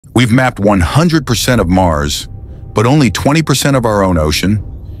We've mapped 100% of Mars, but only 20% of our own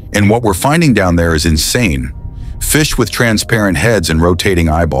ocean, and what we're finding down there is insane. Fish with transparent heads and rotating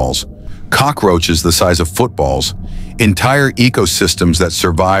eyeballs, cockroaches the size of footballs, entire ecosystems that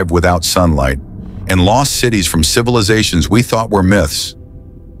survive without sunlight, and lost cities from civilizations we thought were myths.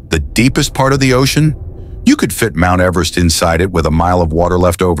 The deepest part of the ocean? You could fit Mount Everest inside it with a mile of water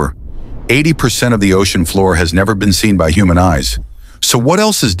left over. 80% of the ocean floor has never been seen by human eyes. So what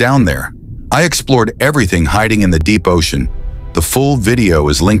else is down there? I explored everything hiding in the deep ocean. The full video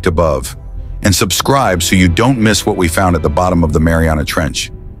is linked above. And subscribe so you don't miss what we found at the bottom of the Mariana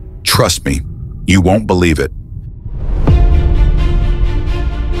Trench. Trust me, you won't believe it.